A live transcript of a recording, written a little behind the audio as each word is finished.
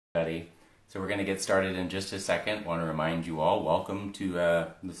Everybody. So we're going to get started in just a second. Want to remind you all, welcome to the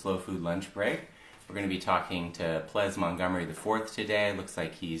Slow Food Lunch Break. We're going to be talking to Ples Montgomery IV today. Looks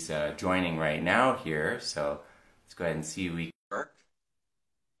like he's joining right now here. So let's go ahead and see if we can work.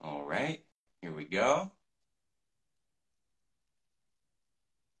 All right, here we go.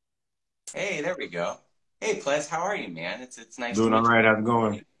 Hey, there we go. Hey, Ples, how are you, man? It's nice to Doing all meet right. How's it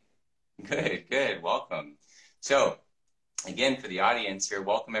going? you. Good, good. Welcome. So again, for the audience here,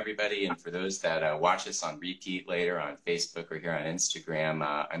 welcome everybody. And for those that watch us on repeat later on Facebook or here on Instagram,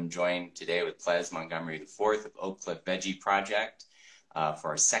 I'm joined today with Ples Montgomery IV of Oak Cliff Veggie Project for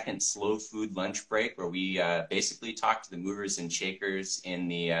our second slow food lunch break, where we basically talk to the movers and shakers in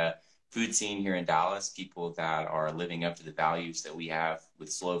the food scene here in Dallas, people that are living up to the values that we have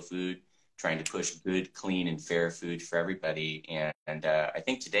with slow food, trying to push good, clean, and fair food for everybody. And I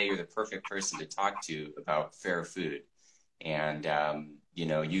think today you're the perfect person to talk to about fair food. And you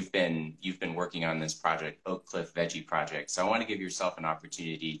know, you've been working on this project, Oak Cliff Veggie Project. So I want to give yourself an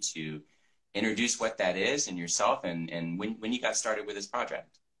opportunity to introduce what that is and yourself, and when you got started with this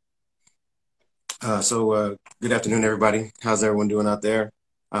project. Good afternoon, everybody. How's everyone doing out there?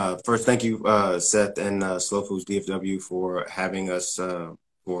 First, thank you, Seth and Slow Foods DFW for having us,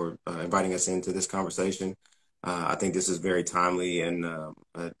 for inviting us into this conversation. I think this is very timely and a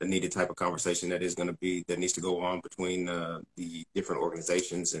needed type of conversation that needs to go on between the different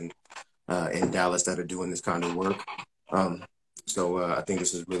organizations and in Dallas that are doing this kind of work. I think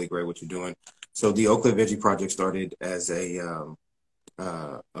this is really great what you're doing. So the Oak Cliff Veggie Project started as a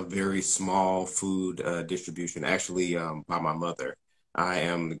very small food distribution, actually by my mother. I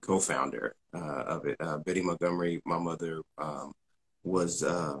am the co-founder of it. Betty Montgomery, my mother, was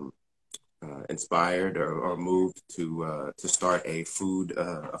inspired or moved to start a food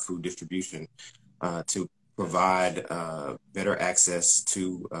distribution to provide better access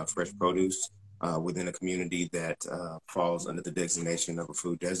to fresh produce within a community that falls under the designation of a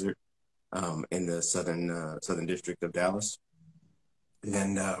food desert in the southern district of Dallas.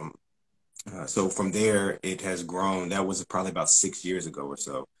 And so from there, it has grown. That was probably about 6 years ago or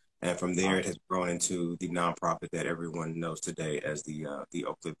so. And from there, it has grown into the nonprofit that everyone knows today as the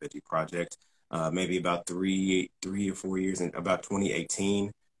Oak Cliff Veggie Project. Maybe about three or 4 years, in about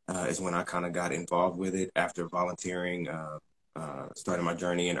 2018 is when I kind of got involved with it after volunteering. Started my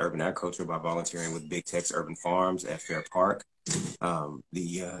journey in urban agriculture by volunteering with Big Tex Urban Farms at Fair Park.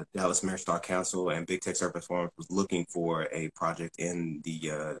 The Dallas Mayor Star Council and Big Tex Urban Farms was looking for a project in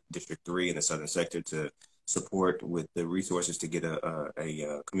the District 3 in the southern sector to support with the resources to get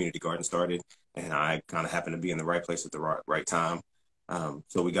a community garden started. And I kind of happened to be in the right place at the right time.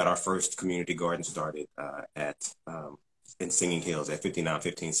 So we got our first community garden started in Singing Hills at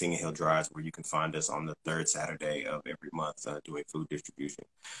 5915 Singing Hill Drive, where you can find us on the third Saturday of every month doing food distribution.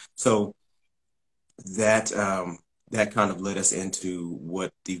 So that kind of led us into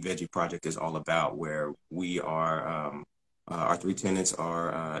what the Veggie Project is all about, where we are, our three tenets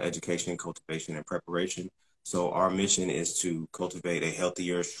are education, cultivation, and preparation. So our mission is to cultivate a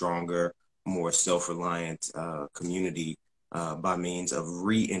healthier, stronger, more self-reliant community by means of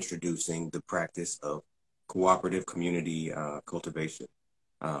reintroducing the practice of cooperative community cultivation.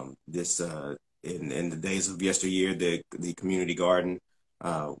 This in the days of yesteryear, the community garden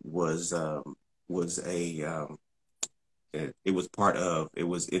was it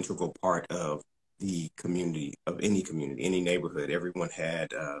was integral part of the community, of any community, any neighborhood. Everyone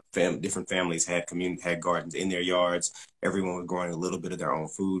had different families had gardens in their yards. Everyone was growing a little bit of their own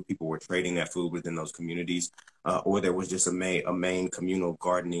food. People were trading that food within those communities, or there was just a main communal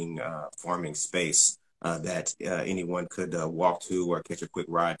gardening farming space that anyone could walk to or catch a quick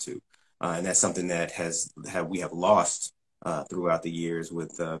ride to. And that's something that we have lost throughout the years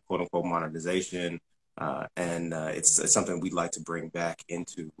with quote unquote modernization. It's something we'd like to bring back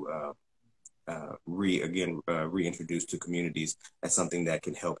into reintroduce to communities as something that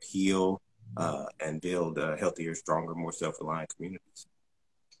can help heal and build healthier, stronger, more self-reliant communities.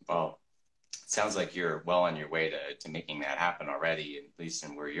 Well, it sounds like you're well on your way to making that happen already, at least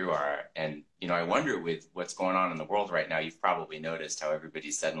in where you are. And, you know, I wonder, with what's going on in the world right now, you've probably noticed how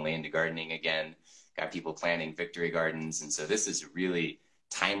everybody's suddenly into gardening again, got people planting victory gardens. And so this is a really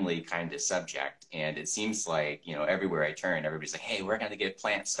timely kind of subject. And it seems like, you know, everywhere I turn, everybody's like, hey, we're going to get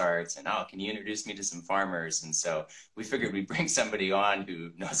plant starts. And, oh, can you introduce me to some farmers? And so we figured we'd bring somebody on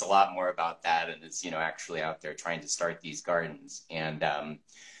who knows a lot more about that and is, you know, actually out there trying to start these gardens. And,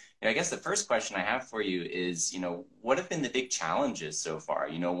 you know, I guess the first question I have for you is, you know, what have been the big challenges so far?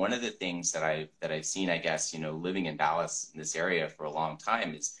 You know, one of the things that I've seen, I guess, you know, living in Dallas in this area for a long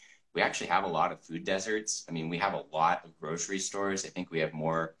time is we actually have a lot of food deserts. I mean, we have a lot of grocery stores. I think we have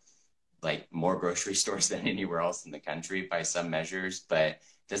more like more grocery stores than anywhere else in the country by some measures, but it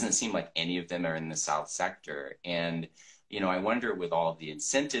doesn't seem like any of them are in the South sector. And, I wonder with all the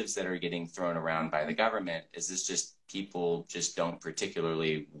incentives that are getting thrown around by the government, is this just people just don't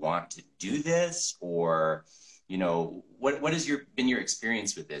particularly want to do this? Or, what has been your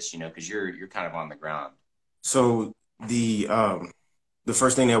experience with this, because you're kind of on the ground. So the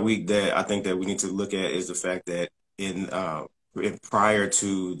first thing that I think that we need to look at is the fact that prior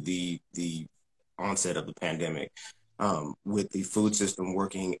to the onset of the pandemic, with the food system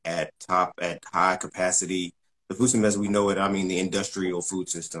working at high capacity, the food system as we know it, I mean the industrial food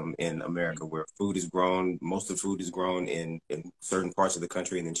system in America, where food is grown, most of the food is grown in certain parts of the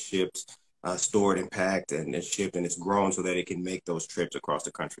country and then shipped, stored and packed and shipped, and it's grown so that it can make those trips across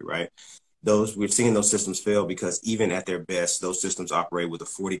the country, right? We're seeing those systems fail because even at their best, those systems operate with a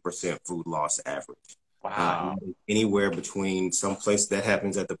 40% food loss average. Wow. Anywhere between some place that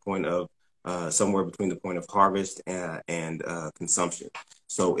happens at the point of somewhere between the point of harvest and consumption.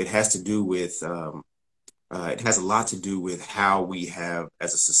 So it has to do with it has a lot to do with how we have,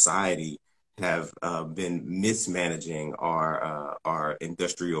 as a society, have been mismanaging our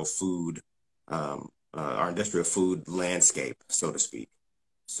industrial food landscape, so to speak.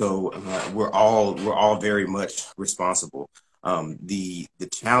 So we're all very much responsible. The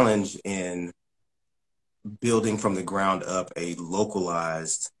challenge in building from the ground up a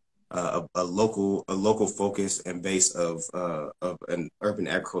localized a local focus and base of an urban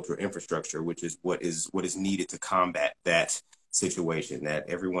agricultural infrastructure, which is what is needed to combat that situation, that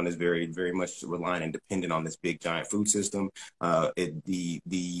everyone is very, very much reliant and dependent on this big giant food system.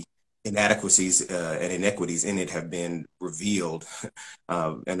 The inadequacies and inequities in it have been revealed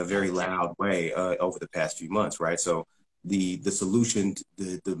in a very loud way over the past few months, right? So the solution,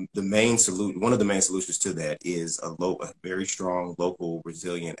 the main solution, one of the main solutions to that is a very strong, local,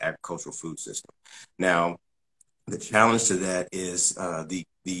 resilient agricultural food system. Now, the challenge to that is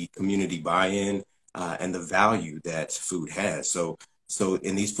the community buy-in and the value that food has. So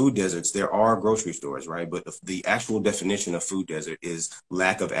in these food deserts, there are grocery stores, right? But the actual definition of food desert is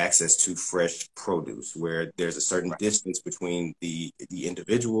lack of access to fresh produce, where there's a certain distance between the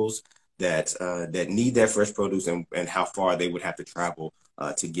individuals that need that fresh produce and how far they would have to travel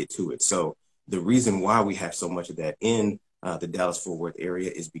to get to it. So the reason why we have so much of that in the Dallas-Fort Worth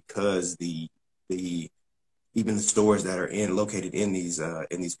area is because even the stores that are located in these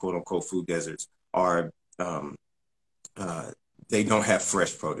quote unquote food deserts are they don't have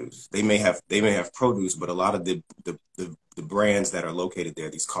fresh produce. They may have produce, but a lot of the brands that are located there,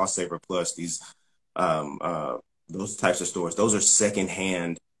 these Cost Saver Plus, these those types of stores, those are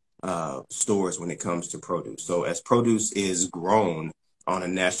secondhand stores when it comes to produce. So as produce is grown on a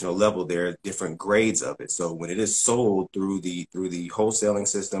national level, there are different grades of it. So when it is sold through the wholesaling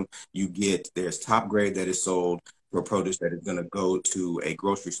system, there's top grade that is sold for produce that is going to go to a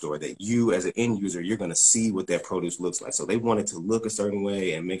grocery store, that you as an end user, you're going to see what that produce looks like. So they want it to look a certain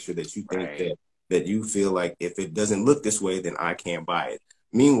way and make sure that you think that you feel like if it doesn't look this way, then I can't buy it.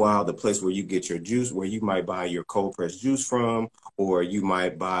 Meanwhile, the place where you get your juice, where you might buy your cold pressed juice from, or you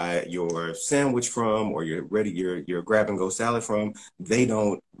might buy your sandwich from, or your grab and go salad from,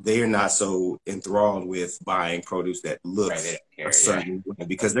 they're not so enthralled with buying produce that looks a certain way,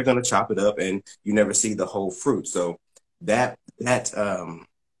 because they're going to chop it up and you never see the whole fruit. So that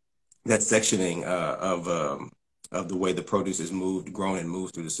sectioning of the way the produce is grown and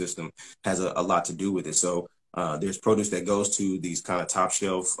moved through the system has a lot to do with it. So there's produce that goes to these kind of top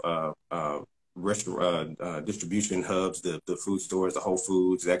shelf restaurant distribution hubs, the food stores, the Whole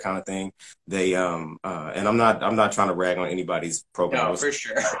Foods, that kind of thing. They and I'm not trying to rag on anybody's program. No, for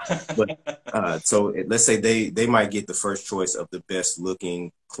sure. But so let's say they might get the first choice of the best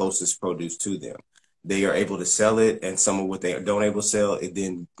looking, closest produce to them. They are able to sell it, and some of what they don't able to sell, it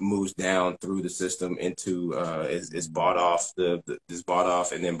then moves down through the system into is bought off is bought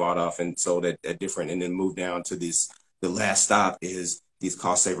off and then bought off and sold at different, and then moved down to the last stop is these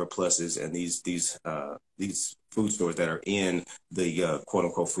Cost Saver Pluses and these food stores that are in the quote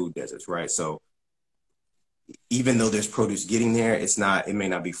unquote food deserts, right? So even though there's produce getting there, it may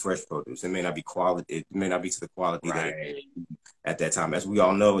not be fresh produce. It may not be quality. It may not be to the quality that it at that time. As we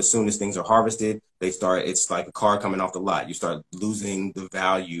all know, as soon as things are harvested, it's like a car coming off the lot. You start losing the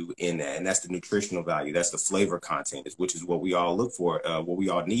value in that. And that's the nutritional value. That's the flavor content, which is what we all look for, what we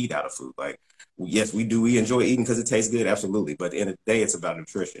all need out of food. Like, yes, we enjoy eating because it tastes good. Absolutely. But at the end of the day, it's about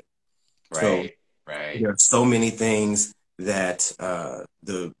nutrition. So there are so many things that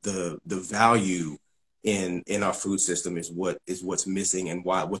the value in our food system is what's missing, and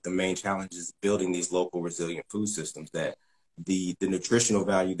what the main challenge is building these local resilient food systems that the nutritional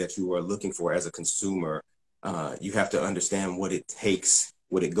value that you are looking for as a consumer, you have to understand what it takes,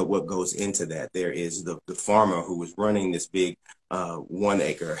 what goes into that. There is the farmer who is running this big 1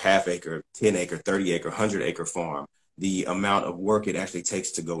 acre, half acre, 10 acre, 30 acre, 100 acre farm. The amount of work it actually takes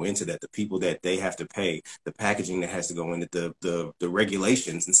to go into that, the people that they have to pay, the packaging that has to go into the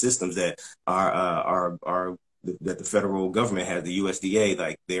regulations and systems that are that the federal government has, the USDA.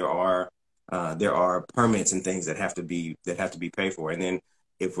 Like there are permits and things that have to be paid for. And then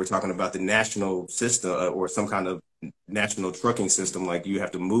if we're talking about the national system or some kind of national trucking system, like you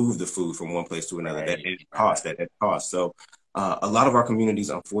have to move the food from one place to another, that costs. That costs. So a lot of our communities,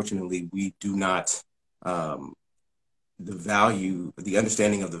 unfortunately, we do not. The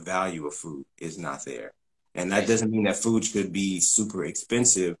understanding of the value of food is not there. And that doesn't mean that food should be super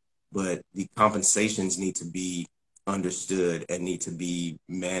expensive, but the compensations need to be understood and need to be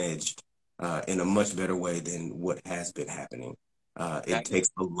managed in a much better way than what has been happening. It takes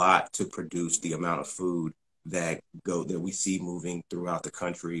a lot to produce the amount of food that we see moving throughout the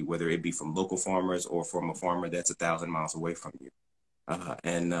country, whether it be from local farmers or from a farmer that's 1,000 miles away from you.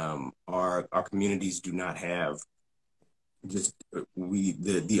 And our communities do not have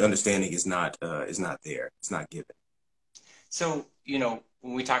the understanding is not there. It's not given. So,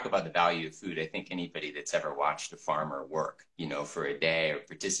 when we talk about the value of food, I think anybody that's ever watched a farmer work, for a day or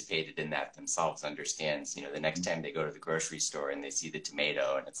participated in that themselves understands, the next time they go to the grocery store and they see the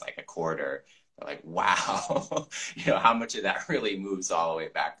tomato and it's like a quarter, they're like, wow, how much of that really moves all the way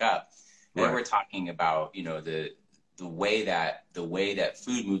back up. Then we're talking about, the way that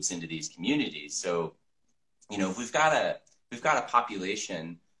food moves into these communities. So, if we've got a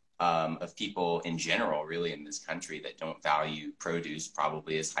population of people in general, really, in this country that don't value produce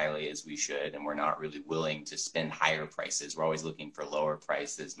probably as highly as we should, and we're not really willing to spend higher prices. We're always looking for lower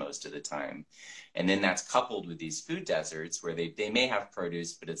prices most of the time. And then that's coupled with these food deserts where they may have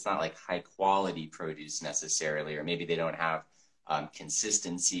produce, but it's not like high quality produce necessarily, or maybe they don't have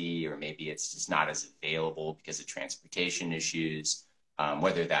consistency, or maybe it's just not as available because of transportation issues,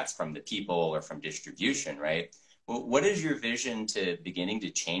 whether that's from the people or from distribution, right? What is your vision to beginning to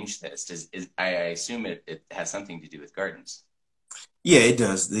change this? I assume it has something to do with gardens. Yeah, it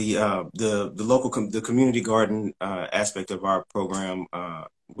does. The community garden aspect of our program,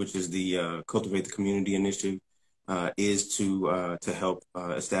 which is the Cultivate the Community initiative, is to help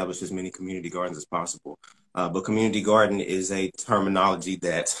establish as many community gardens as possible. But community garden is a terminology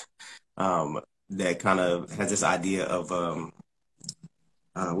that that kind of has this idea of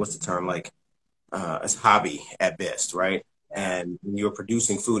what's the term, like as hobby at best, right? And when you're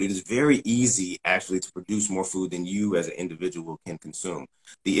producing food, it is very easy actually to produce more food than you as an individual can consume.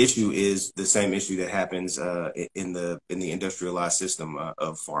 The issue is the same issue that happens in the industrialized system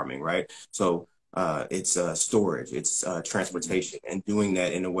of farming, right? So it's storage, it's transportation, and doing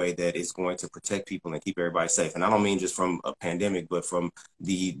that in a way that is going to protect people and keep everybody safe. And I don't mean just from a pandemic, but from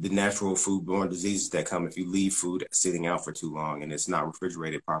the natural foodborne diseases that come if you leave food sitting out for too long and it's not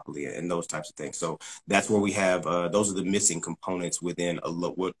refrigerated properly and those types of things. So that's where we have those are the missing components within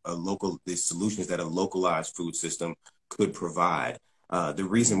the solutions that a localized food system could provide. The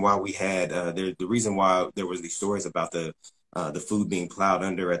reason why we had the reason why there was these stories about the food being plowed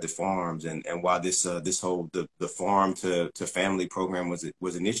under at the farms, and why this whole the farm to family program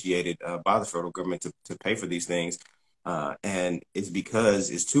was initiated by the federal government to pay for these things, and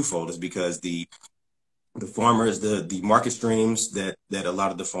it's twofold. It's because the farmers, the market streams that a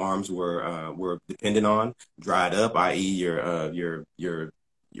lot of the farms were dependent on dried up, i.e. your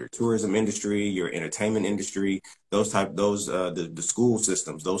tourism industry, your entertainment industry, the school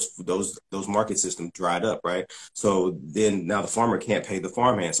systems, those market systems dried up, right? So then now the farmer can't pay the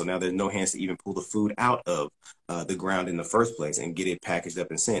farmhand. So now there's no hands to even pull the food out of the ground in the first place and get it packaged up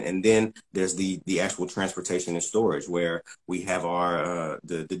and sent. And then there's the actual transportation and storage, where we have our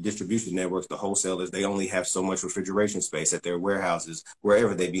the distribution networks, the wholesalers. They only have so much refrigeration space at their warehouses,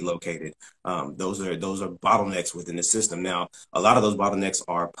 wherever they be located. Those are bottlenecks within the system. Now, a lot of those bottlenecks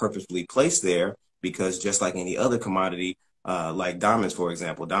are purposely placed there because, just like any other commodity, like diamonds, for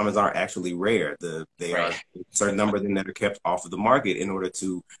example, diamonds aren't actually rare. They are a certain number of them that are kept off of the market in order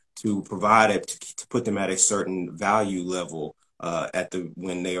to provide it, to put them at a certain value level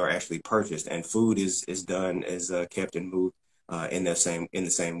when they are actually purchased. And food is kept and moved in the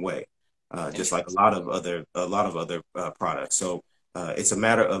same way, just like a lot of other products. So it's a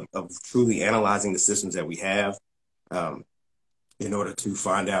matter of truly analyzing the systems that we have, in order to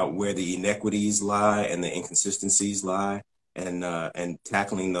find out where the inequities lie and the inconsistencies lie, and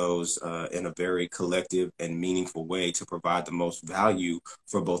tackling those in a very collective and meaningful way to provide the most value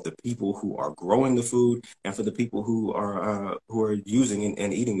for both the people who are growing the food and for the people who are using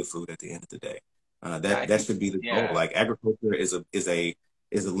and eating the food at the end of the day. Yeah, I That think, should be the goal. yeah, Like agriculture is a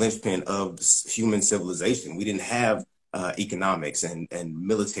linchpin of human civilization. We didn't have economics and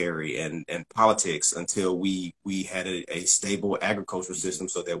military and politics until we had a stable agricultural system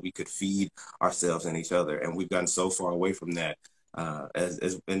so that we could feed ourselves and each other. And we've gotten so far away from that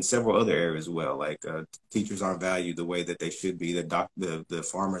as in several other areas as well. Like teachers aren't valued the way that they should be. The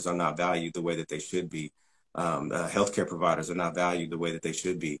farmers are not valued the way that they should be. Healthcare providers are not valued the way that they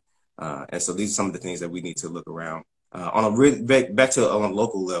should be. And so these are some of the things that we need to look around on a back to on a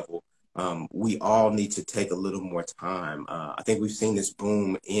local level. We all need to take a little more time. I think we've seen this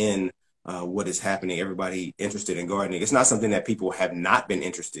boom in what is happening. Everybody interested in gardening. It's not something that people have not been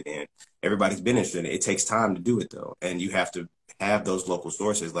interested in. Everybody's been interested in it. It takes time to do it though, and you have to have those local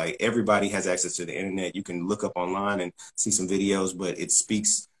sources. Like everybody has access to the internet. You can look up online and see some videos, but it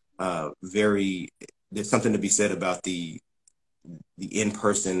speaks very. There's something to be said about the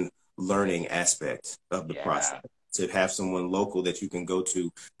in-person learning aspect of the yeah, process. To have someone local that you can go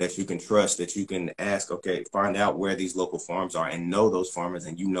to, that you can trust, that you can ask, okay, find out where these local farms are and know those farmers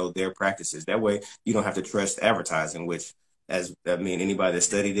and you know their practices. That way you don't have to trust advertising, which as I mean, anybody that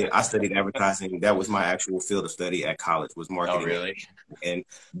studied it, I studied advertising. That was my actual field of study at college was oh, marketing. really? And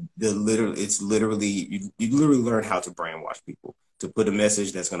it's literally, you literally learn how to brainwash people to put a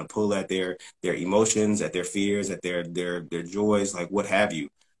message that's going to pull at their emotions, at their fears, at their joys, like what have you.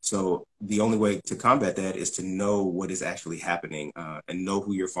 So the only way to combat that is to know what is actually happening and know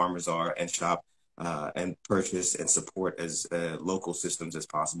who your farmers are and shop and purchase and support as local systems as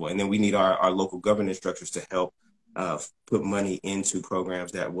possible. And then we need our local governance structures to help put money into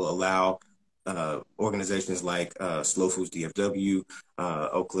programs that will allow organizations like Slow Foods DFW,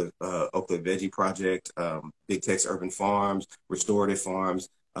 Oak Cliff Veggie Project, Big Tex Urban Farms, Restorative Farms,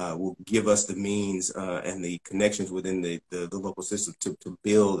 will give us the means and the connections within the local system to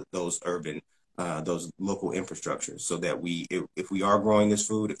build those local infrastructures so that if we are growing this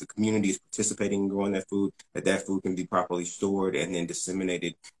food, if the community is participating in growing that food, that food can be properly stored and then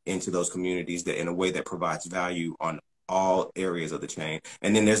disseminated into those communities that in a way that provides value on all areas of the chain.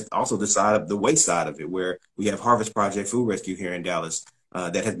 And then there's also the waste side of it, where we have Harvest Project Food Rescue here in Dallas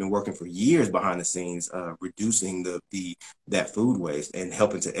that has been working for years behind the scenes, reducing that food waste and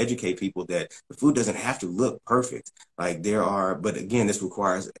helping to educate people that the food doesn't have to look perfect. Like but again, this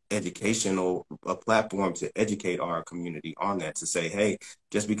requires a platform to educate our community on that, to say, hey,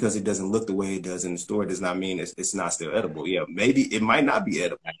 just because it doesn't look the way it does in the store does not mean it's not still edible. Yeah, maybe it might not be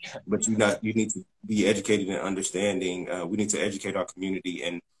edible, but you need to be educated and understanding. We need to educate our community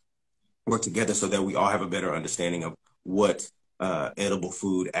and work together so that we all have a better understanding of what edible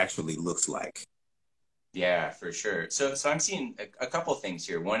food actually looks like. Yeah, for sure. So I'm seeing a couple things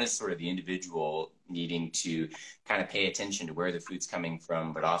here. One is sort of the individual needing to kind of pay attention to where the food's coming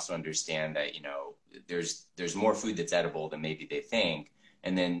from, but also understand that, there's more food that's edible than maybe they think.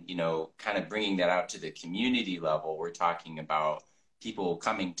 And then, kind of bringing that out to the community level, we're talking about people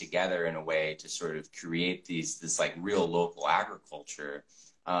coming together in a way to sort of create this like real local agriculture.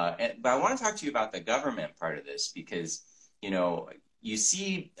 But I want to talk to you about the government part of this because, you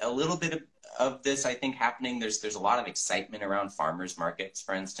see a little bit of this, I think, happening. There's a lot of excitement around farmers markets,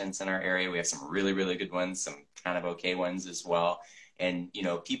 for instance, in our area. We have some really, really good ones, some kind of okay ones as well. And,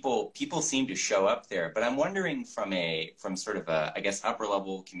 people seem to show up there. But I'm wondering from sort of a, I guess, upper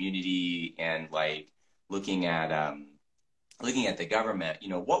level community and like looking at the government,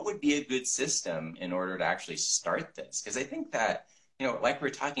 what would be a good system in order to actually start this? Because I think that, like we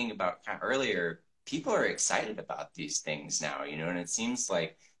were talking about kind of earlier, people are excited about these things now, and it seems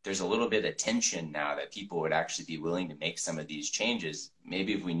like there's a little bit of tension now that people would actually be willing to make some of these changes,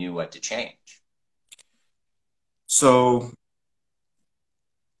 maybe if we knew what to change. So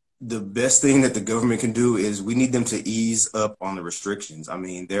the best thing that the government can do is we need them to ease up on the restrictions. I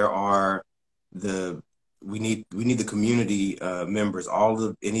mean, we need the community members,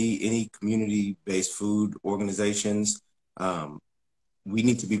 any community-based food organizations. We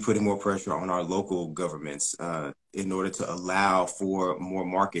need to be putting more pressure on our local governments in order to allow for more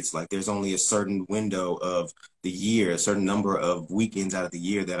markets. Like there's only a certain window of the year, a certain number of weekends out of the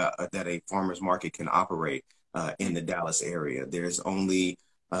year that a farmer's market can operate in the Dallas area. There's only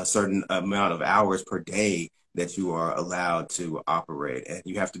a certain amount of hours per day that you are allowed to operate, and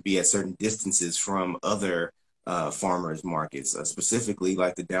you have to be at certain distances from other farmers markets, specifically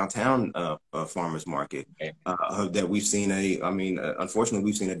like the downtown farmers market, Okay. that we've seen unfortunately,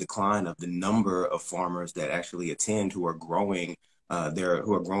 we've seen a decline of the number of farmers that actually attend who are growing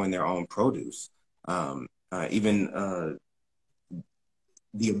their own produce. Even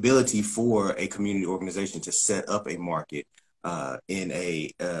the ability for a community organization to set up a market in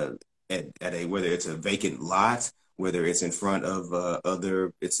a at a whether it's a vacant lot, whether it's in front of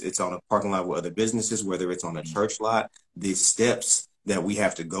it's on a parking lot with other businesses, whether it's on a church lot, the steps that we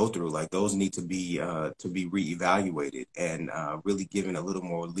have to go through, like those need to be reevaluated and really given a little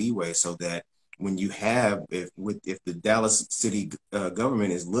more leeway, so that when you have if the Dallas city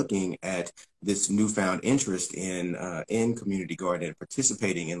government is looking at this newfound interest in community garden and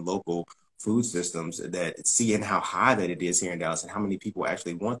participating in local food systems, that seeing how high that it is here in Dallas and how many people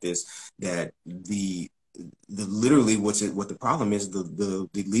actually want this, that the literally what the problem is, the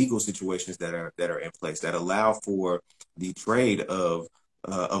legal situations that are in place that allow for the trade of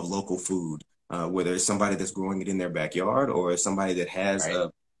local food, whether it's somebody that's growing it in their backyard, or it's somebody that has Right.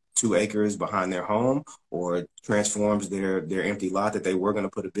 2 acres behind their home, or transforms their empty lot that they were going to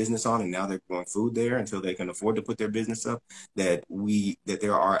put a business on, and now they're growing food there until they can afford to put their business up. That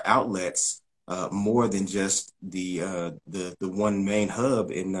there are outlets, more than just the one main hub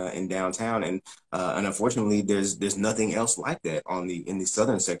in downtown, and unfortunately, there's nothing else like that in the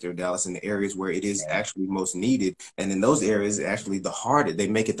southern sector of Dallas, in the areas where it is Yeah. actually most needed, and in those areas, actually the hardest they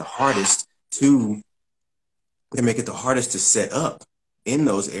make it the hardest to set up in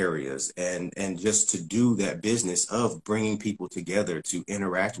those areas, and just to do that business of bringing people together to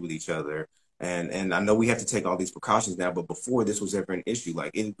interact with each other. And I know we have to take all these precautions now, but before this was ever an issue,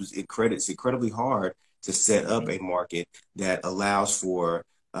 like it's incredibly hard to set up a market that allows for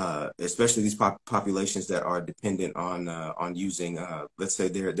especially these populations that are dependent on using, let's say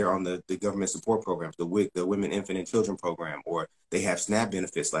they're on the government support programs, the WIC, the Women, Infant, and Children program, or they have SNAP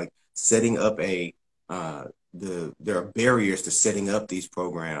benefits. Like setting up there are barriers to setting up these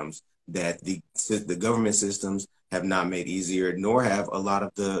programs that the government systems have not made easier, nor have a lot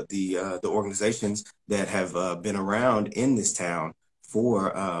of the organizations that have been around in this town for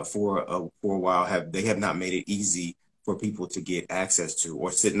a while, have not made it easy for people to get access to,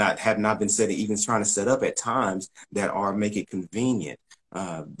 or have not been even trying to set up at times that make it convenient.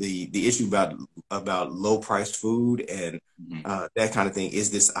 The issue about low priced food and that kind of thing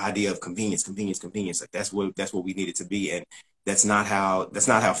is this idea of convenience. Like that's what we need it to be, and that's not how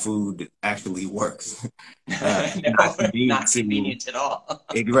food actually works. No, not convenient at all.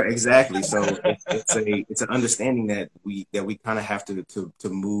 Exactly. So it's an understanding that we kind of have to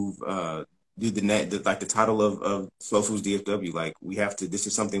move. Do like the title of Slow Foods DFW. Like we have to. This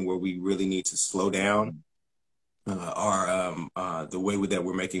is something where we really need to slow down the way that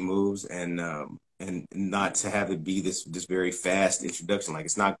we're making moves, and not to have it be this very fast introduction. Like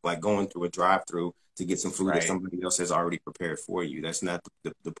it's not like going through a drive-through to get some food that Right. somebody else has already prepared for you. That's not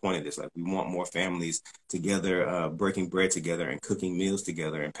the point of this. Like we want more families together, breaking bread together and cooking meals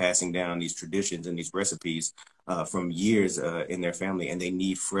together and passing down these traditions and these recipes from years in their family, and they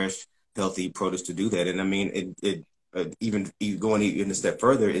need fresh, healthy produce to do that. And I mean, even going even a step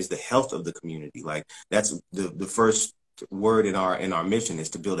further is the health of the community. Like that's the first word in our mission, is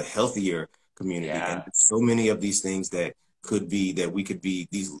to build a healthier community. Yeah. And so many of these things that we could be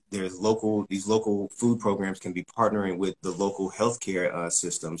these local food programs can be partnering with the local healthcare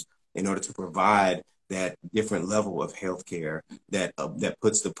systems in order to provide that different level of healthcare that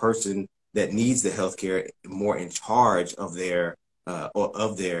puts the person that needs the healthcare more in charge of their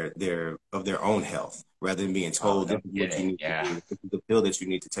own health, rather than being told this is what you need to do, this is the pill that you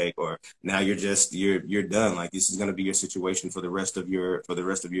need to take, or now you're done. Like this is going to be your situation for the rest of your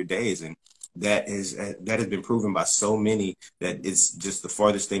days. And that has been proven by so many that it's just the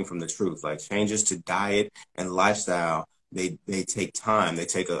farthest thing from the truth. Like changes to diet and lifestyle, they take time. They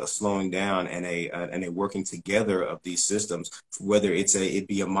take a slowing down and a working together of these systems, whether it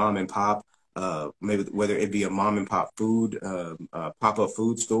be a mom and pop, maybe whether it be a mom and pop food pop-up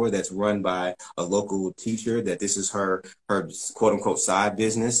food store that's run by a local teacher, that this is her quote unquote side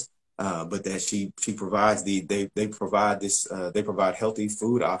business, but that she provides they provide healthy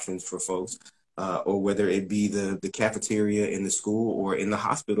food options for folks, or whether it be the cafeteria in the school or in the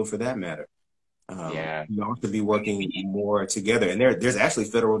hospital for that matter. You all should be working more together, and there's actually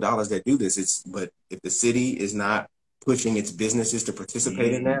federal dollars that do this. But if the city is not pushing its businesses to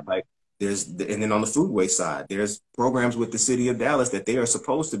participate in that, like and then on the food waste side, there's programs with the city of Dallas that they are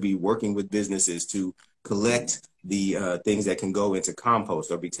supposed to be working with businesses to collect the things that can go into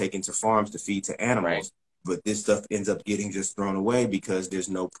compost or be taken to farms to feed to animals. Right. But this stuff ends up getting just thrown away because there's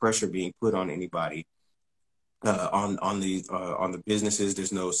no pressure being put on anybody on the businesses.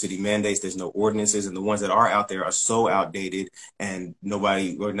 There's no city mandates, there's no ordinances, and the ones that are out there are so outdated, and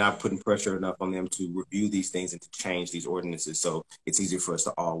we're not putting pressure enough on them to review these things and to change these ordinances. So it's easier for us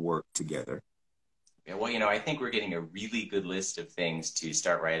to all work together. Yeah, well, I think we're getting a really good list of things to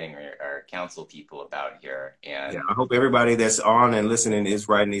start writing our council people about here, Yeah, and I hope everybody that's on and listening is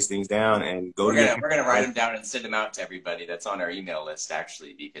writing these things down and go we're to your. gonna write them down and send them out to everybody that's on our email list,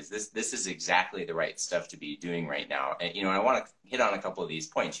 actually, because this is exactly the right stuff to be doing right now. And I want to hit on a couple of these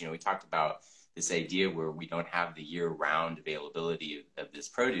points. We talked about this idea where we don't have the year-round availability of this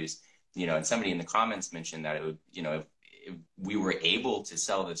produce. And somebody in the comments mentioned that it would, if we were able to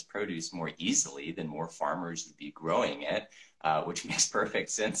sell this produce more easily, then more farmers would be growing it, which makes perfect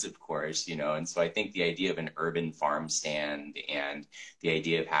sense, of course, And so I think the idea of an urban farm stand and the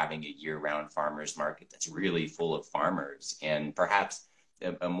idea of having a year-round farmers market that's really full of farmers, and perhaps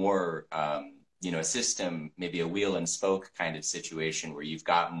a more, a system, maybe a wheel and spoke kind of situation where you've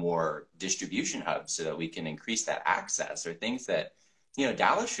got more distribution hubs so that we can increase that access, or things that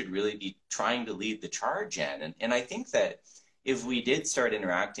Dallas should really be trying to lead the charge in. And I think that if we did start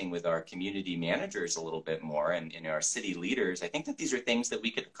interacting with our community managers a little bit more, and our city leaders, I think that these are things that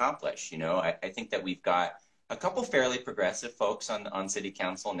we could accomplish. I think that we've got a couple fairly progressive folks on city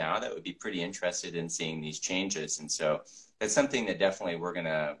council now that would be pretty interested in seeing these changes. And so that's something that definitely we're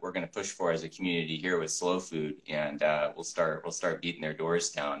gonna push for as a community here with Slow Food, and we'll start beating their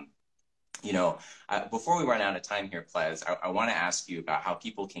doors down. Before we run out of time here, Ples, I want to ask you about how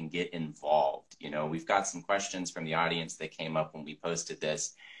people can get involved. We've got some questions from the audience that came up when we posted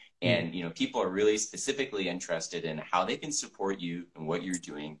this, and people are really specifically interested in how they can support you and what you're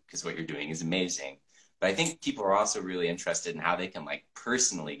doing, because what you're doing is amazing. But I think people are also really interested in how they can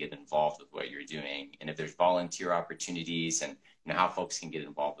personally get involved with what you're doing, and if there's volunteer opportunities, and how folks can get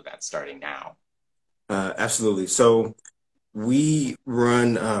involved with that starting now. Absolutely. So we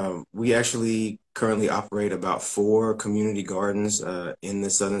actually currently operate about 4 community gardens in the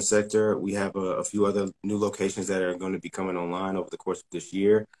southern sector. We have a few other new locations that are going to be coming online over the course of this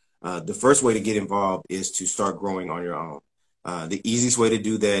year. The first way to get involved is to start growing on your own. The easiest way to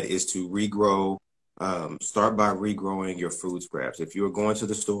do that is to regrow. Start by regrowing your food scraps. If you are going to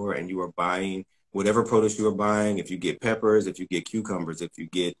the store and you are buying whatever produce you are buying, if you get peppers, if you get cucumbers, if you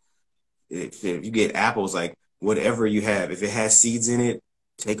get apples, whatever you have, if it has seeds in it,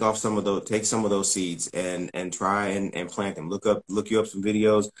 take some of those seeds and try and plant them. Look you up some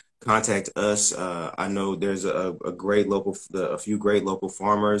videos, contact us. I know there's a few great local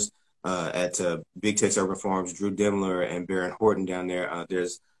farmers at Big Tex Urban Farms, Drew Demler and Baron Horton down there.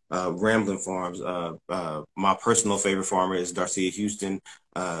 There's Ramblin' Farms. My personal favorite farmer is Darcia Houston,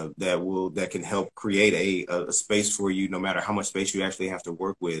 that can help create a space for you, no matter how much space you actually have to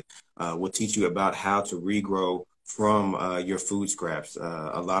work with. Will teach you about how to regrow from your food scraps.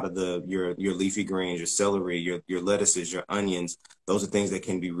 A lot of your leafy greens, your celery, your lettuces, your onions, those are things that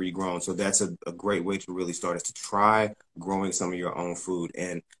can be regrown. So that's a great way to really start, is to try growing some of your own food.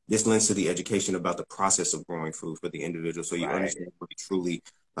 And this lends to the education about the process of growing food for the individual, so you understand what it truly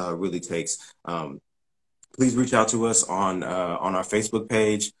really takes. Please reach out to us on our Facebook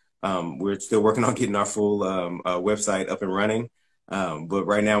page. We're still working on getting our full website up and running. But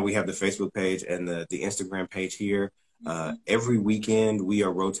right now we have the Facebook page and the Instagram page here. Every weekend we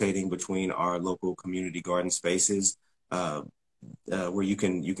are rotating between our local community garden spaces, where you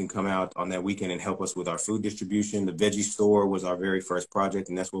can come out on that weekend and help us with our food distribution. The veggie store was our very first project,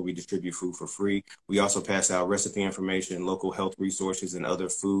 and that's where we distribute food for free. We also pass out recipe information, local health resources, and other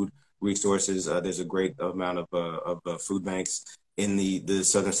food resources. There's a great amount of food banks in the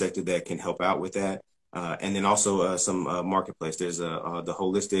southern sector that can help out with that. And then also some marketplace. There's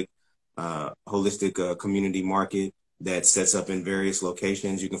the holistic community market that sets up in various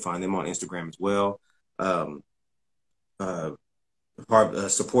locations. You can find them on Instagram as well.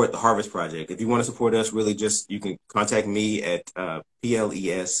 Support the Harvest Project. If you want to support us, really you can contact me at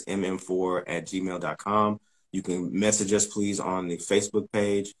plesmm4@gmail.com. You can message us, please, on the Facebook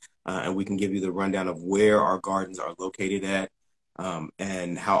page, and we can give you the rundown of where our gardens are located at,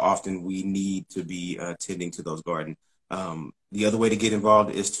 and how often we need to be tending to those gardens. The other way to get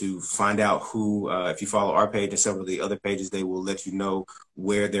involved is to find out if you follow our page and several of the other pages, they will let you know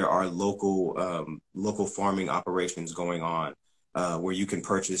where there are local farming operations going on, where you can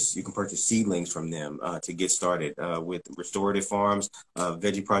purchase seedlings from them to get started. With Restorative Farms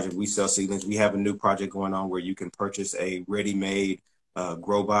Veggie Project, we sell seedlings. We have a new project going on where you can purchase a ready-made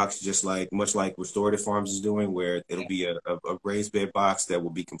grow box, much like Restorative Farms is doing, where it'll be a raised bed box that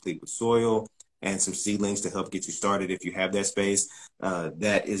will be complete with soil, and some seedlings to help get you started if you have that space.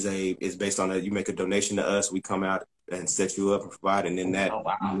 That is based on you make a donation to us, we come out and set you up and provide, and then that Oh,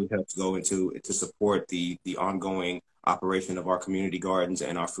 wow. helps go into to support the ongoing operation of our community gardens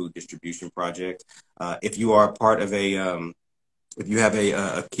and our food distribution project. If you are part of if you have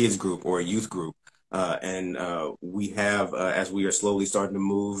a kids group or a youth group, and we have, as we are slowly starting to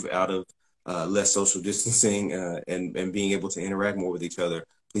move out of less social distancing and being able to interact more with each other,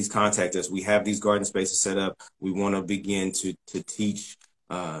 please contact us. We have these garden spaces set up. We want to begin to teach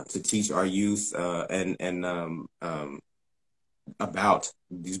our youth about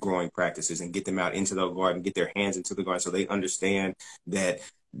these growing practices and get them out into the garden, get their hands into the garden so they understand that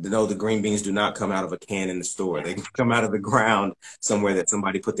no, the green beans do not come out of a can in the store. They come out of the ground somewhere that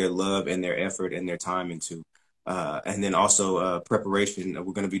somebody put their love and their effort and their time into. And then also preparation.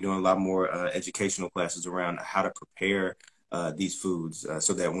 We're going to be doing a lot more educational classes around how to prepare these foods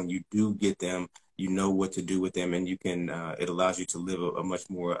so that when you do get them, you know what to do with them, and you can. It allows you to live a much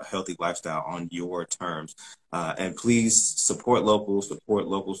more healthy lifestyle on your terms. And please support local, support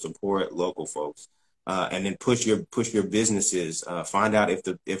local, support local folks, and then push your businesses. Find out if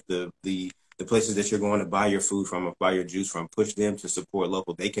the places that you're going to buy your food from or buy your juice from, push them to support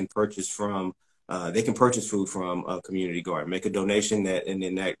local. They can purchase from. They can purchase food from a community garden. Make a donation and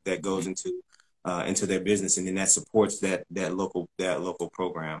then that goes into their business, and then that supports that local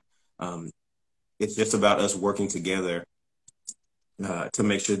program. It's just about us working together to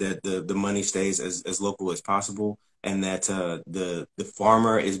make sure that the money stays as local as possible, and that the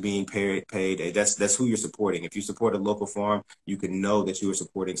farmer is being paid. That's who you're supporting. If you support a local farm, you can know that you are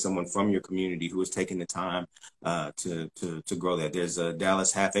supporting someone from your community who is taking the time to grow that. There's a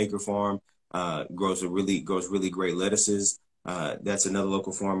Dallas Half Acre Farm, grows really great lettuces. That's another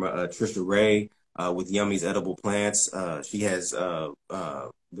local farmer, Trisha Ray, with Yummy's Edible Plants. She has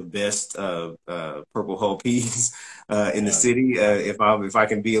the best purple hull peas in the city. If I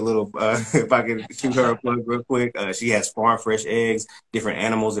can be a little, if I can shoot her a plug real quick, she has farm fresh eggs, different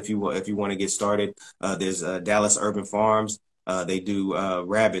animals. If you want to get started, there's Dallas Urban Farms. They do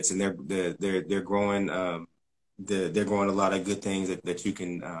rabbits, and they're growing. They're growing a lot of good things that you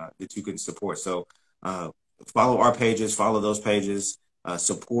can support. So follow our pages, follow those pages.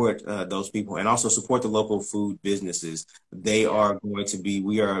 Support those people, and also support the local food businesses. They are going to be.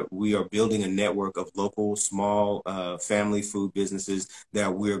 We are building a network of local small family food businesses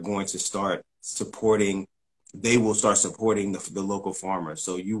that we're going to start supporting. They will start supporting the local farmers.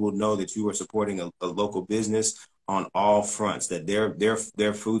 So you will know that you are supporting a local business on all fronts. That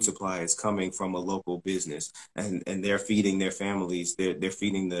their food supply is coming from a local business, and they're feeding their families. They're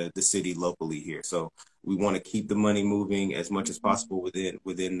feeding the city locally here. So we want to keep the money moving as much as possible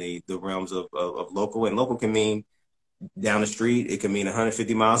within the realms of local. And local can mean down the street. It can mean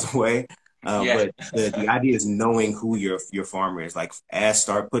 150 miles away. But the idea is knowing who your farmer is. Like,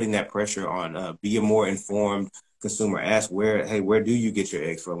 start putting that pressure on. Be a more informed consumer. Ask where do you get your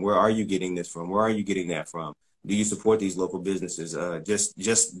eggs from? Where are you getting this from? Where are you getting that from? Do you support these local businesses?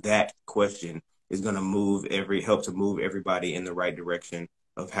 Just that question is going to help to move everybody in the right direction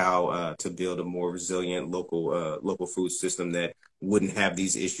of how to build a more resilient local food system that wouldn't have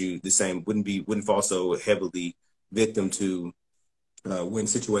these issues. Wouldn't fall so heavily victim to when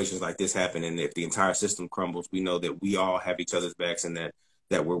situations like this happen. And if the entire system crumbles, we know that we all have each other's backs, and that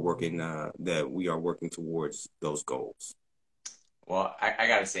we are working towards those goals. Well, I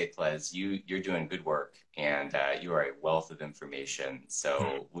got to say, Ples, you're doing good work, and you are a wealth of information.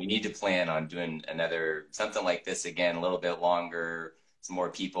 So we need to plan on doing something like this again, a little bit longer, some more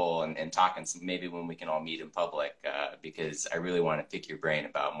people, and talking maybe when we can all meet in public, because I really want to pick your brain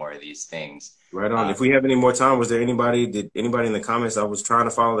about more of these things. Right on. If we have any more time, did anybody in the comments? I was trying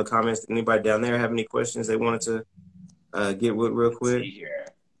to follow the comments. Did anybody down there have any questions they wanted to get with real quick? Let's see here.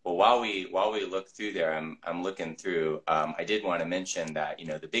 Well, while we look through there, I'm looking through. I did want to mention that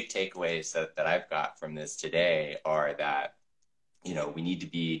the big takeaways that I've got from this today are that we need to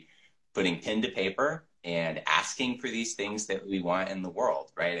be putting pen to paper and asking for these things that we want in the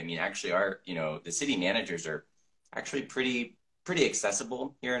world, right? I mean, actually, the city managers are actually pretty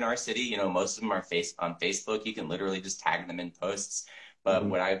accessible here in our city. Most of them are on Facebook. You can literally just tag them in posts. But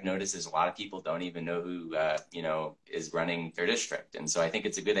what I've noticed is a lot of people don't even know who, is running their district. And so I think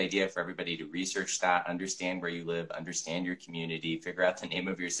it's a good idea for everybody to research that, understand where you live, understand your community, figure out the name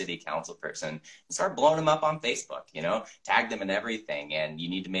of your city council person, and start blowing them up on Facebook, tag them in everything. And you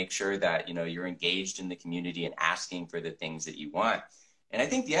need to make sure that, you're engaged in the community and asking for the things that you want. And I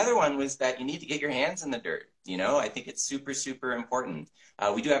think the other one was that you need to get your hands in the dirt. I think it's super, super important.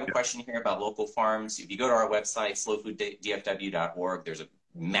 We do have a question here about local farms. If you go to our website, slowfooddfw.org, there's a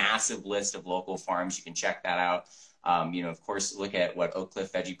massive list of local farms. You can check that out. You know, of course, look at what Oak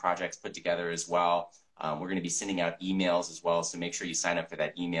Cliff Veggie Project's put together as well. We're going to be sending out emails as well, so make sure you sign up for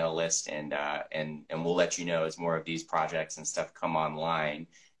that email list, and we'll let you know as more of these projects and stuff come online,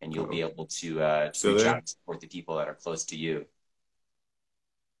 and you'll be able to reach out and support the people that are close to you.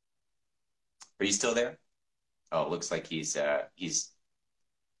 Are you still there? Oh, it looks like he's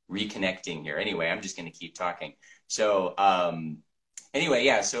reconnecting here. Anyway, I'm just going to keep talking. So anyway,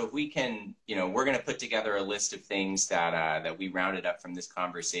 yeah, so if we can, you know, we're going to put together a list of things that we rounded up from this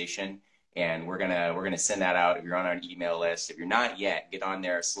conversation, and we're gonna send that out if you're on our email list. If you're not yet, get on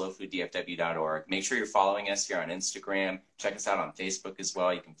there, slowfooddfw.org. Make sure you're following us here on Instagram. Check us out on Facebook as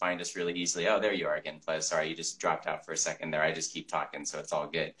well. You can find us really easily. Oh, there you are again, Ples. Sorry, you just dropped out for a second there. I just keep talking, so it's all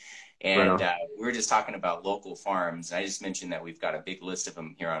good. And we were just talking about local farms. And I just mentioned that we've got a big list of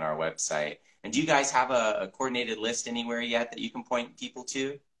them here on our website. And do you guys have a coordinated list anywhere yet that you can point people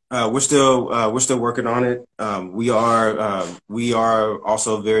to? We're still working on it. We are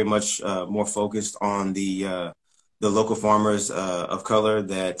also very much more focused on the local farmers of color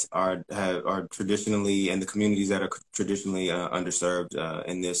that are traditionally, and the communities that are traditionally underserved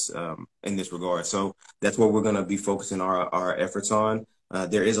in this regard. So that's what we're going to be focusing our efforts on.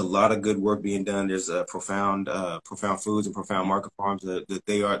 There is a lot of good work being done. There's profound foods and profound market farms that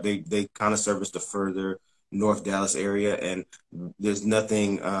they kind of service the further North Dallas area, and there's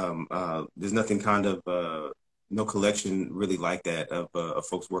nothing kind of no collection really like that of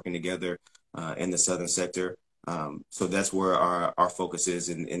folks working together in the southern sector. So that's where our focus is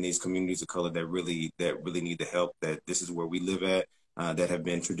in these communities of color that really need the help. That this is where we live at, that have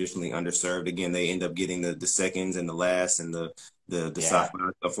been traditionally underserved. Again, they end up getting the seconds and the last and the soft.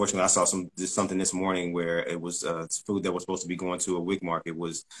 Unfortunately, I saw something this morning where it was food that was supposed to be going to a wig market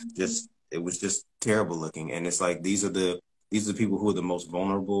was just terrible looking. And it's like these are the people who are the most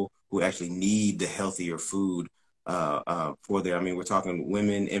vulnerable, who actually need the healthier food for their. I mean, we're talking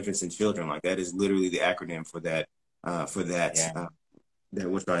women, infants, and children. Like that is literally the acronym for that. That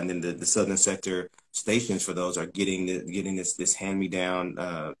we're trying. And then the southern sector stations for those are getting this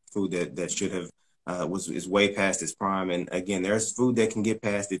hand-me-down food that should have is way past its prime. And again, there's food that can get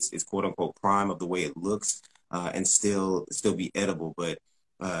past its quote unquote prime of the way it looks and still be edible. But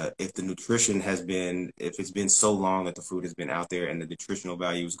if the nutrition if it's been so long that the food has been out there and the nutritional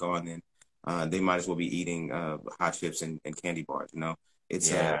value is gone, then they might as well be eating hot chips and candy bars. You know,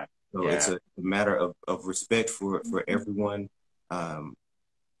 it's it's a matter of respect for everyone.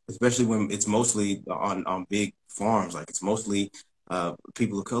 Especially when it's mostly on big farms, like it's mostly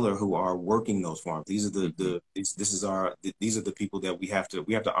people of color who are working those farms. These are these are the people that we have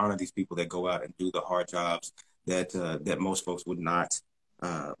to honor. These people that go out and do the hard jobs that most folks would not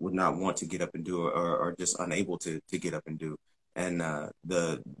want to get up and do, or just unable to get up and do. And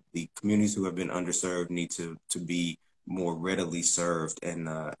the communities who have been underserved need to be more readily served and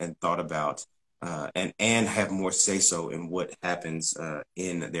thought about. And have more say-so in what happens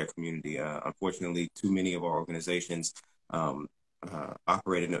in their community. Unfortunately, too many of our organizations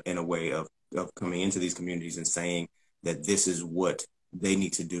operate in a way of coming into these communities and saying that this is what they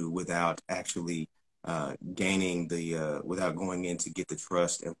need to do without actually gaining without going in to get the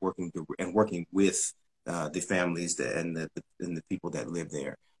trust and working with the families and the people that live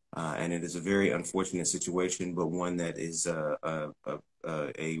there. And it is a very unfortunate situation, but one that is a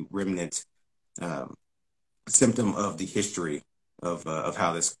remnant symptom of the history of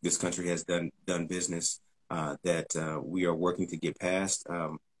how this country has done business that we are working to get past,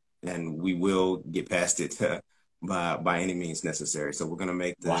 and we will get past it by any means necessary. So we're going to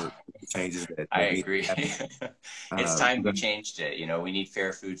make the changes that I agree. It's time we changed it. You know, we need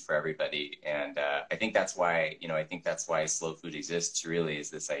fair food for everybody, and I think that's why slow food exists. Really, is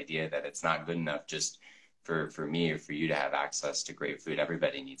this idea that it's not good enough just for me or for you to have access to great food.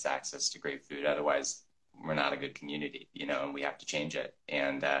 Everybody needs access to great food. Otherwise, we're not a good community, you know, and we have to change it.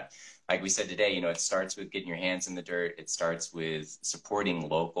 And like we said today, you know, it starts with getting your hands in the dirt. It starts with supporting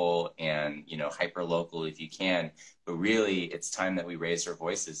local and, you know, hyper local if you can. But really, it's time that we raised our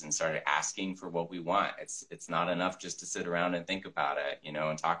voices and started asking for what we want. It's not enough just to sit around and think about it, you know,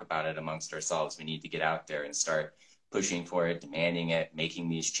 and talk about it amongst ourselves. We need to get out there and start pushing for it, demanding it, making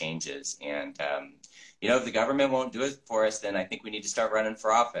these changes. And you know, if the government won't do it for us, then I think we need to start running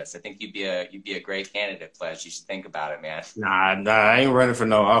for office. I think you'd be a great candidate, Ples. You should think about it, man. Nah, I ain't running for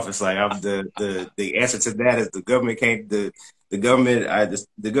no office. Like the answer to that is the government can't the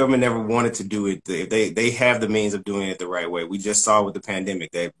government never wanted to do it. They have the means of doing it the right way. We just saw with the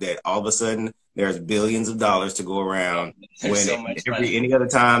pandemic that all of a sudden there's billions of dollars to go around, There's when so much money. any other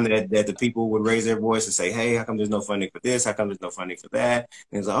time that the people would raise their voice and say, hey, how come there's no funding for this? How come there's no funding for that?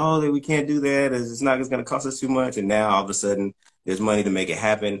 And it's like, oh, we can't do that. It's going to cost us too much. And now all of a sudden there's money to make it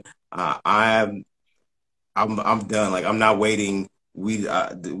happen. I'm done. Like, I'm not waiting.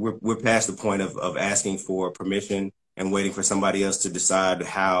 We're past the point of asking for permission and waiting for somebody else to decide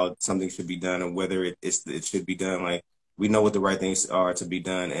how something should be done and whether it should be done. Like, we know what the right things are to be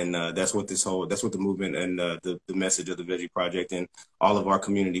done, and that's what the movement and the message of the Veggie Project and all of our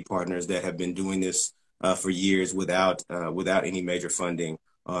community partners that have been doing this for years without any major funding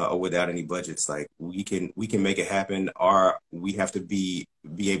or without any budgets. Like, we can make it happen. We have to be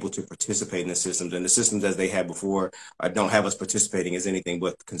able to participate in the systems, and the systems as they had before don't have us participating as anything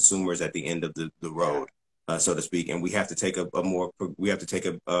but consumers at the end of the road, so to speak. And we have to take a more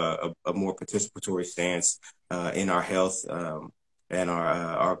participatory stance in our health and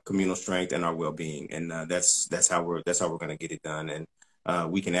our communal strength and our well-being. And that's how we're going to get it done. And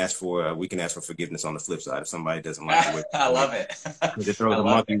we can ask for forgiveness on the flip side if somebody doesn't like the way. I love it. It throws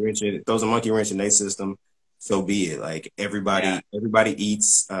a monkey wrench in their system. So be it. Like, everybody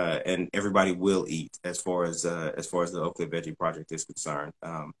eats, and everybody will eat as far as the Oak Cliff Veggie Project is concerned.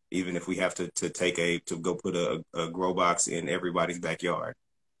 Even if we have to go put a grow box in everybody's backyard.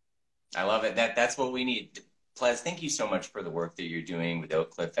 I love it. That's what we need. Ples, thank you so much for the work that you're doing with the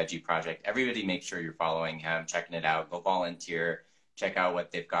Oak Cliff Veggie Project. Everybody, make sure you're following him, checking it out. Go volunteer. Check out what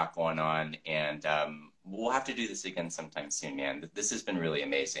they've got going on, and we'll have to do this again sometime soon, man. This has been really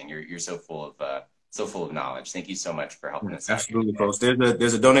amazing. You're so full of knowledge. Thank you so much for helping us out. Absolutely, folks.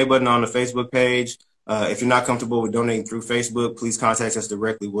 There's a donate button on the Facebook page. If you're not comfortable with donating through Facebook, please contact us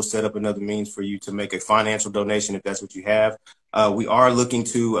directly. We'll set up another means for you to make a financial donation if that's what you have. We are looking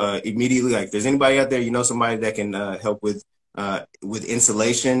to immediately, like, if there's anybody out there, somebody that can help with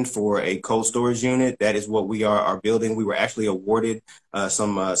insulation for a cold storage unit. That is what we are building. We were actually awarded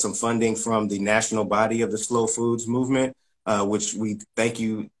some funding from the national body of the slow foods movement, which we thank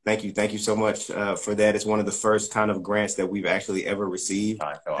you so much for that. It's one of the first kind of grants that we've actually ever received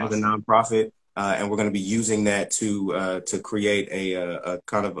as a nonprofit, and we're going to be using that to create a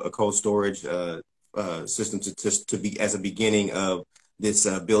kind of a cold storage system to be as a beginning of this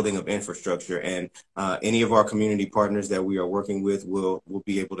building of infrastructure. And any of our community partners that we are working with will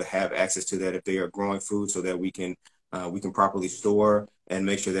be able to have access to that if they are growing food, so that we can properly store and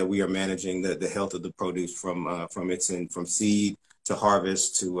make sure that we are managing the health of the produce from seed to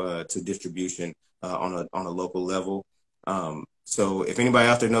harvest to distribution on a local level. So if anybody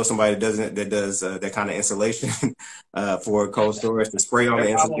out there knows somebody that does that kind of insulation for cold storage, to spray on the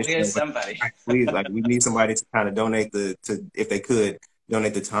insulation, somebody. Please, like, we need somebody to kind of donate if they could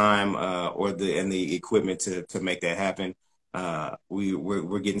donate the time and the equipment to make that happen.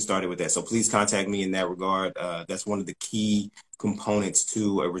 We're getting started with that. So please contact me in that regard. That's one of the key components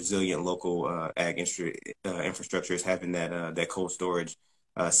to a resilient local ag infrastructure, is having that cold storage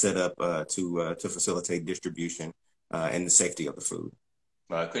set up to facilitate distribution and the safety of the food.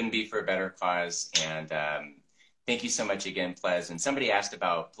 Well, it couldn't be for a better cause. And thank you so much again, Ples. And somebody asked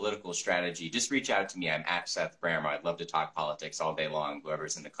about political strategy. Just reach out to me. I'm at Seth Brammer. I'd love to talk politics all day long.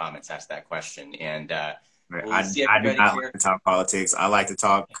 Whoever's in the comments asked that question. And I do not like to talk politics. I like to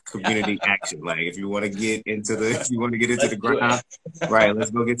talk community action. Like, if you want to get into the ground, right?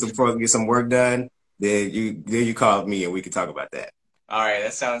 Let's go get some work done. Then you call me and we can talk about that. All right,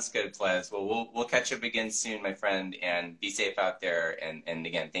 that sounds good, Ples. Well, we'll catch up again soon, my friend, and be safe out there. And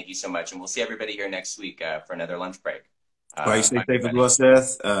again, thank you so much. And we'll see everybody here next week for another lunch break. All right, stay safe as well,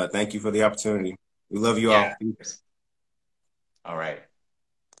 Seth. Thank you for the opportunity. We love you all. All right.